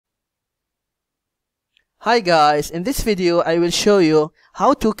Hi guys, in this video I will show you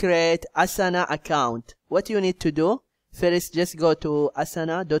how to create Asana account. What you need to do, first just go to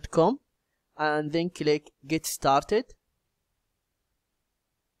asana.com and then click get started.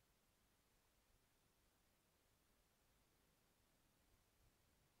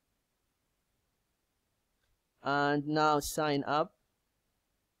 And now sign up.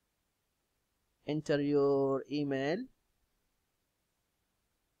 Enter your email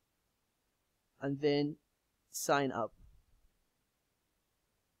and then sign up.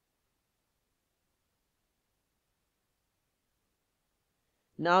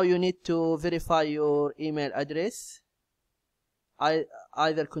 Now you need to verify your email address.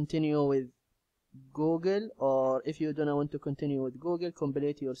 Either continue with Google, or if you don't want to continue with Google,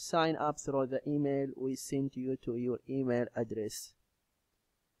 complete your sign up through the email we sent you to your email address.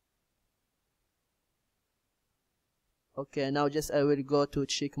 Okay, now just I will go to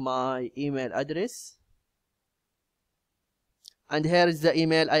check my email address. And here is the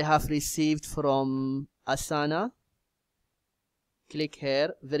email I have received from Asana. Click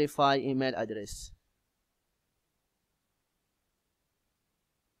here, verify email address.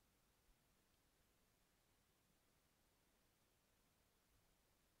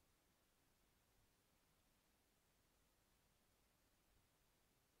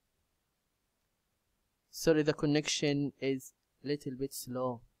 Sorry, the connection is a little bit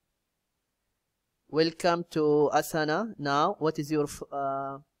slow. Welcome to Asana. Now, what is your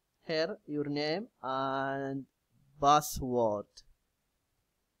here? Your name and password.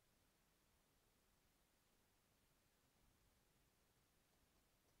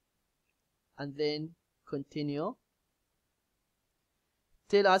 And then continue.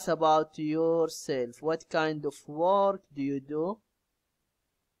 Tell us about yourself. What kind of work do you do?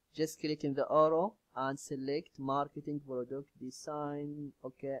 Just click in the arrow and select marketing, product design.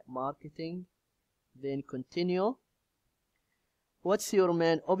 Okay, marketing. Then continue. What's your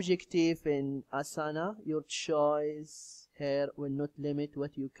main objective in Asana? Your choice here will not limit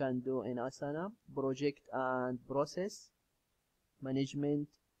what you can do in Asana. Project and process management,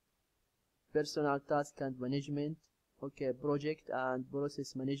 personal task and management. Okay, project and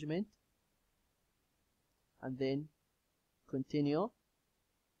process management. And then continue.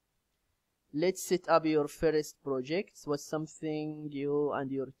 Let's set up your first project. What's something you and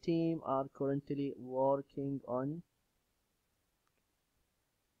your team are currently working on?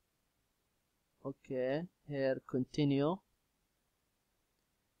 Okay, here continue.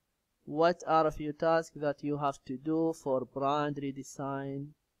 What are a few tasks that you have to do for brand redesign?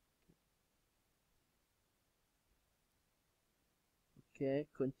 Okay,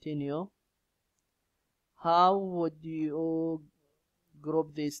 continue. How would you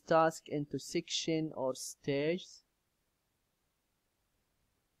group these tasks into section or stages?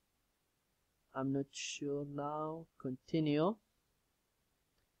 I'm not sure now. Continue.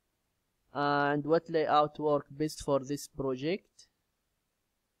 And what layout work best for this project?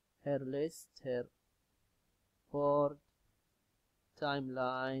 Here list, here board,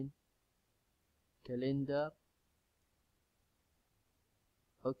 timeline, calendar.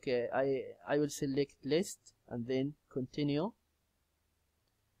 Okay, I will select list and then continue.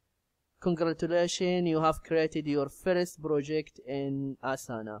 Congratulations, you have created your first project in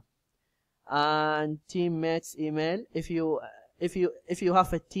Asana. And teammates email. If you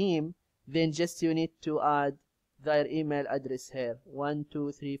have a team, then just you need to add their email address here. 1,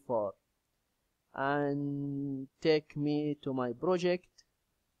 2, 3, 4. And take me to my project.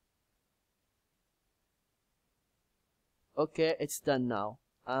 Okay, it's done now.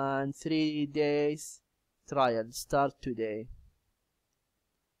 And 3 days trial start today.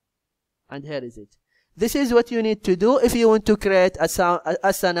 And here is it. This is what you need to do if you want to create a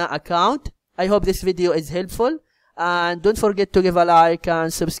Asana account. I hope this video is helpful. And don't forget to give a like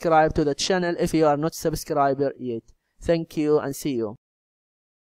and subscribe to the channel if you are not subscriber yet. Thank you and see you.